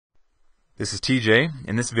This is TJ.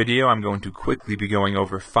 In this video I'm going to quickly be going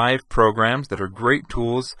over 5 programs that are great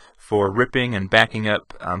tools for ripping and backing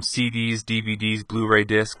up CDs, DVDs, Blu-ray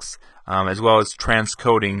discs, as well as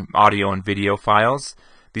transcoding audio and video files.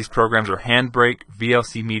 These programs are Handbrake,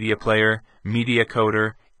 VLC Media Player, Media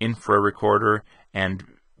Coder, Infra Recorder, and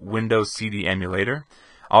WinCDemu emulator.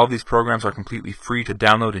 All of these programs are completely free to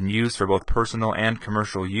download and use for both personal and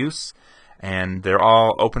commercial use. And they're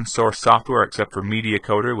all open source software except for Media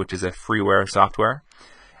Coder, which is a freeware software.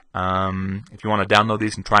 If you want to download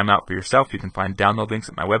these and try them out for yourself, you can find download links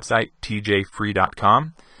at my website,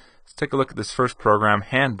 tjfree.com. Let's take a look at this first program,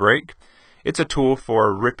 Handbrake. It's a tool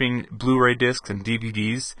for ripping Blu-ray discs and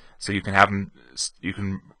DVDs, so you can have them, you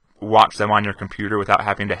can watch them on your computer without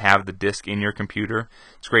having to have the disc in your computer.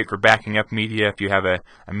 It's great for backing up media if you have a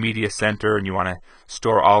media center and you want to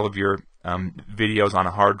store all of your videos on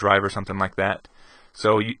a hard drive or something like that.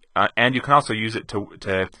 So, and you can also use it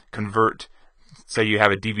to convert. Say you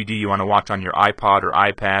have a DVD you want to watch on your iPod or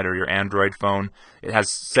iPad or your Android phone. It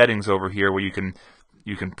has settings over here where you can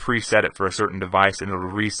preset it for a certain device, and it'll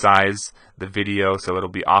resize the video so it'll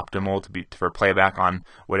be optimal for playback on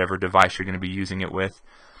whatever device you're going to be using it with.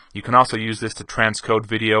 You can also use this to transcode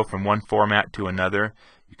video from one format to another.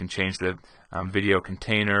 You can change the video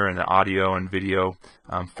container and the audio and video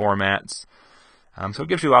formats. So it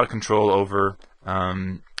gives you a lot of control over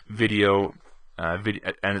video,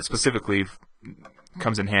 and it specifically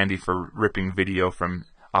comes in handy for ripping video from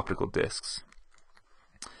optical discs.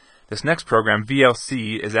 This next program,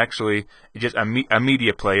 VLC, is actually just a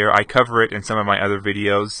media player. I cover it in some of my other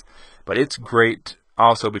videos, but it's great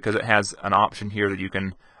also because it has an option here that you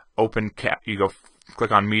can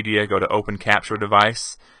click on media, go to open capture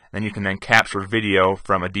device, then you can capture video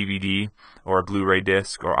from a DVD or a Blu-ray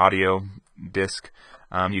disc or audio disc.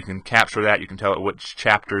 You can capture that, you can tell it which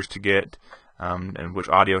chapters to get, and which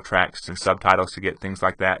audio tracks and subtitles to get, things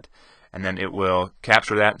like that. And then it will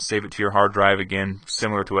capture that, save it to your hard drive, again,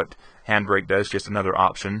 similar to what Handbrake does, just another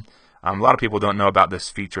option. A lot of people don't know about this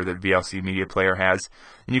feature that VLC Media Player has.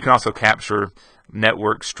 And you can also capture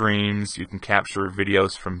network streams, you can capture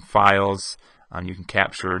videos from files, you can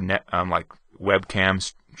capture like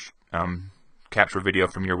webcams, capture video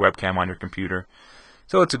from your webcam on your computer.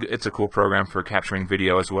 So it's a cool program for capturing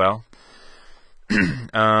video as well.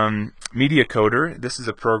 Media Coder, this is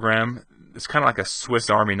a program. It's kind of like a Swiss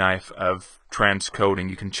Army knife of transcoding.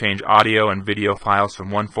 You can change audio and video files from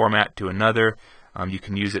one format to another. You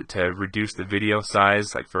can use it to reduce the video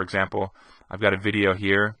size. Like, for example, I've got a video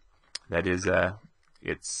here that is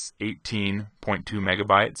it's 18.2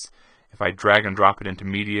 megabytes. If I drag and drop it into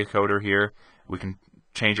Media Coder here, we can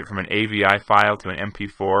change it from an AVI file to an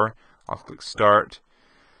MP4. I'll click Start.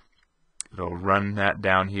 It'll run that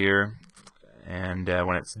down here, and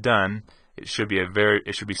when it's done, it should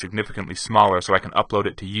be significantly smaller, so I can upload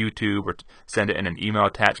it to YouTube or send it in an email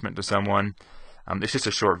attachment to someone. It's just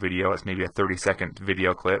a short video. It's maybe a 30-second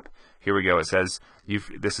video clip. Here we go. It says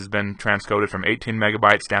this has been transcoded from 18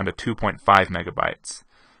 megabytes down to 2.5 megabytes.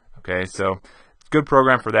 Okay, so good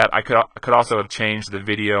program for that. I could also have changed the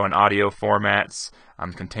video and audio formats,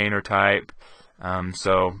 container type.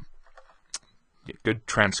 So good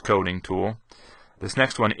transcoding tool. This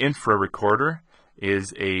next one, Infra Recorder,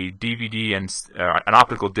 is a DVD and an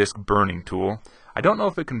optical disc burning tool. I don't know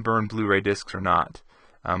if it can burn Blu-ray discs or not,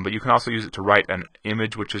 but you can also use it to write an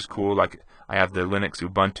image, which is cool. Like, I have the Linux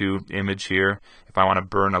Ubuntu image here. If I want to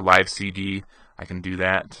burn a live CD, I can do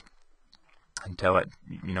that and tell it,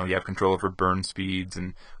 you have control over burn speeds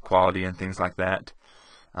and quality and things like that.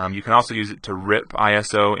 You can also use it to rip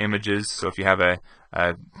ISO images. So if you have a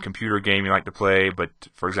computer game you like to play, but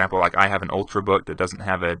for example, like I have an Ultrabook that doesn't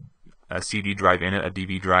have a CD drive in it, a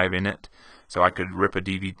DV drive in it, so I could rip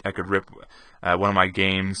one of my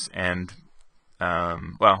games, and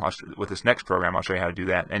with this next program I'll show you how to do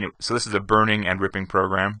that. And so this is a burning and ripping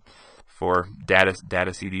program for data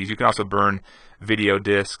CDs. You can also burn video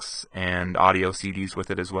discs and audio CDs with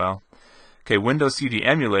it as well. Okay, WinCDemu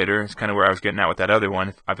emulator is kind of where I was getting at with that other one.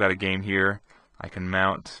 If I've got a game here, I can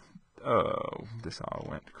mount. Oh, this all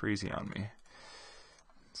went crazy on me.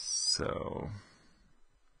 So,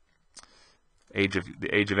 the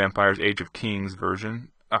Age of Empires, Age of Kings version.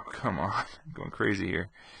 Oh, come on, I'm going crazy here.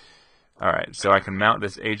 All right, so I can mount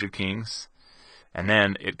this Age of Kings, and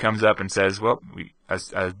then it comes up and says, well,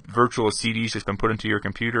 a virtual CD's just been put into your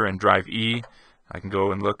computer, and drive E. I can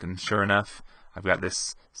go and look, and sure enough, I've got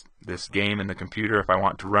this game in the computer if I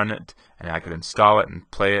want to run it, and I could install it and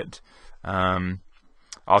play it.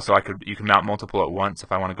 Also, you can mount multiple at once.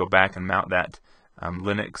 If I want to go back and mount that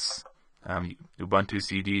Linux Ubuntu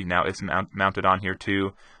CD, now it's mounted on here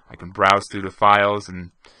too. I can browse through the files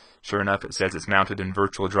and Sure enough, it says it's mounted in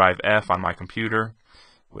virtual drive F on my computer,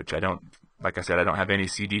 which I don't, like I said, I don't have any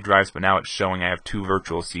CD drives, but now it's showing I have 2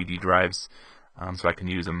 virtual CD drives, so I can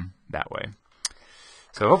use them that way.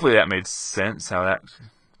 So hopefully that made sense,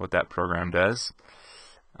 what that program does.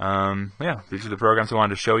 Yeah, these are the programs I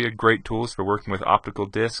wanted to show you. Great tools for working with optical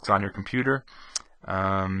discs on your computer. Go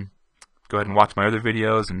ahead and watch my other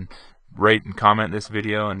videos and rate and comment this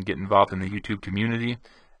video and get involved in the YouTube community.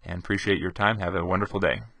 And appreciate your time. Have a wonderful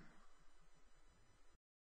day.